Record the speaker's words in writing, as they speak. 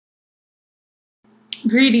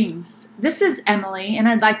Greetings, this is Emily and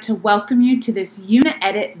I'd like to welcome you to this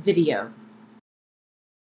Uni-edit video.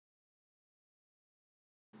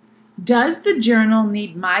 Does the journal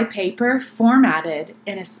need my paper formatted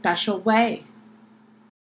in a special way?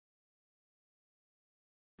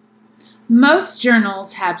 Most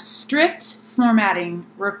journals have strict formatting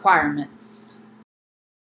requirements.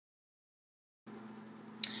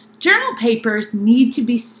 Journal papers need to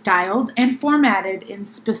be styled and formatted in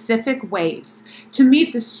specific ways to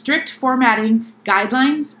meet the strict formatting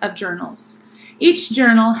guidelines of journals. Each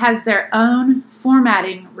journal has their own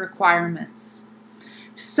formatting requirements.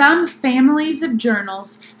 Some families of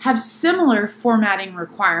journals have similar formatting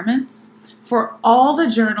requirements for all the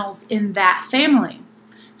journals in that family.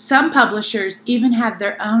 Some publishers even have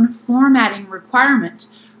their own formatting requirement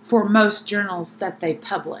for most journals that they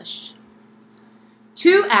publish.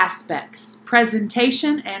 Two aspects,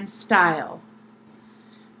 presentation and style.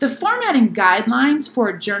 The formatting guidelines for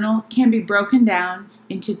a journal can be broken down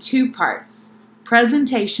into two parts,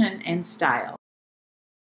 presentation and style.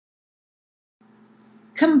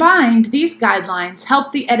 Combined, these guidelines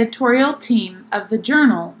help the editorial team of the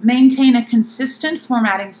journal maintain a consistent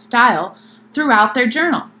formatting style throughout their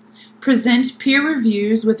journal, present peer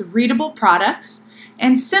reviews with readable products,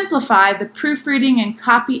 and simplify the proofreading and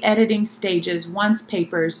copy editing stages once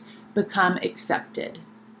papers become accepted.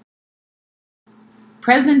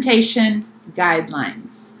 Presentation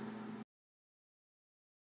guidelines.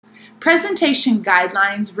 Presentation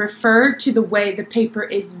guidelines refer to the way the paper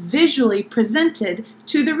is visually presented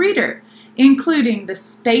to the reader, including the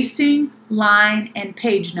spacing, line, and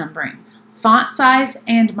page numbering, font size,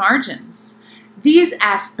 and margins. These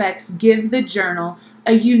aspects give the journal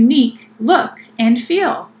a unique look and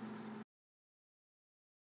feel.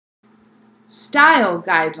 Style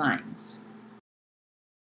guidelines.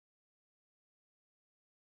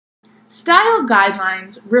 Style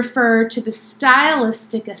guidelines refer to the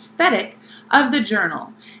stylistic aesthetic of the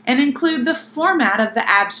journal and include the format of the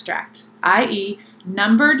abstract, i.e.,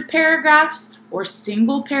 numbered paragraphs or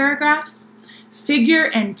single paragraphs, figure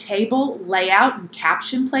and table layout and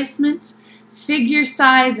caption placement, figure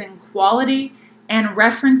size and quality, and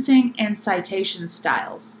referencing and citation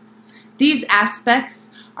styles. These aspects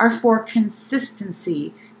are for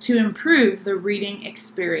consistency to improve the reading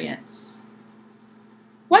experience.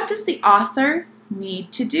 What does the author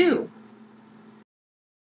need to do?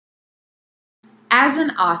 As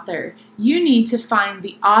an author, you need to find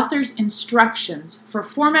the author's instructions for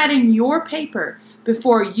formatting your paper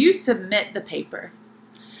before you submit the paper.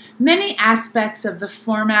 Many aspects of the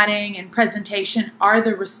formatting and presentation are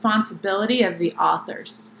the responsibility of the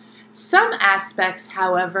authors. Some aspects,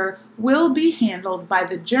 however, will be handled by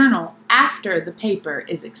the journal after the paper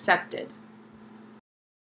is accepted.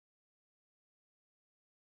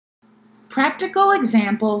 Practical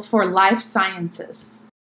example for life sciences.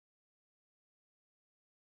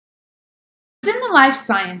 Within the life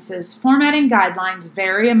sciences, formatting guidelines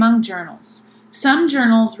vary among journals. Some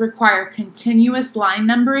journals require continuous line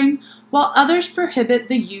numbering, while others prohibit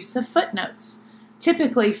the use of footnotes.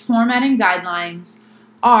 Typically, formatting guidelines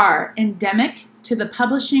are endemic to the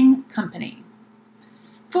publishing company.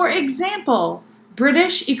 For example,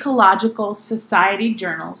 British Ecological Society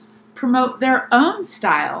journals promote their own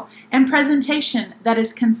style and presentation that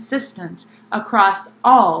is consistent across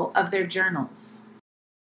all of their journals.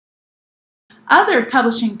 Other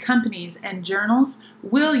publishing companies and journals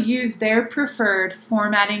will use their preferred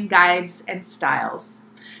formatting guides and styles.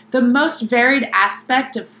 The most varied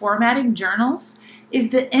aspect of formatting journals is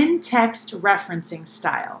the in-text referencing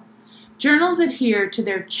style. Journals adhere to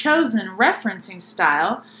their chosen referencing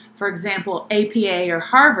style, for example, APA or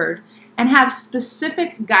Harvard, and have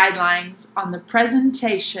specific guidelines on the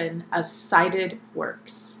presentation of cited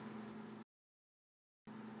works.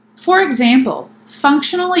 For example,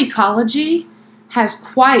 functional ecology has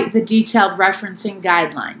quite the detailed referencing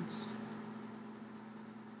guidelines.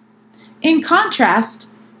 In contrast,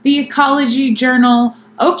 the ecology journal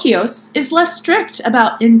Okios is less strict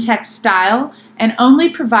about in-text style and only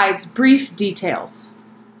provides brief details.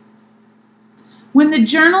 When the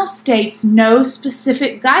journal states no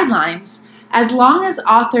specific guidelines, as long as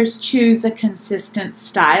authors choose a consistent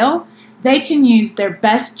style, they can use their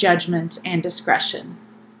best judgment and discretion.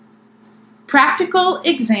 Practical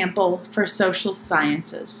example for social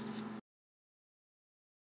sciences.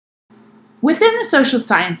 Within the social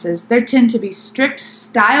sciences, there tend to be strict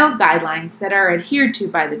style guidelines that are adhered to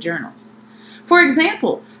by the journals. For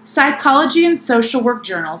example, psychology and social work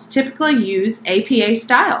journals typically use APA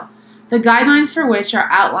style, the guidelines for which are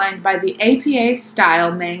outlined by the APA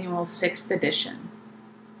Style Manual 6th edition.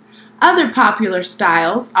 Other popular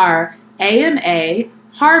styles are AMA,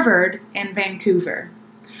 Harvard, and Vancouver.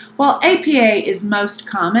 While APA is most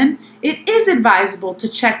common, it is advisable to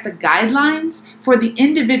check the guidelines for the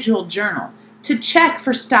individual journal to check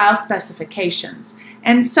for style specifications,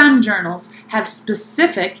 and some journals have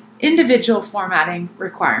specific individual formatting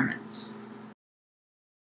requirements.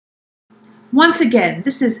 Once again,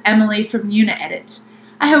 this is Emily from Uni-edit.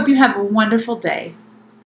 I hope you have a wonderful day.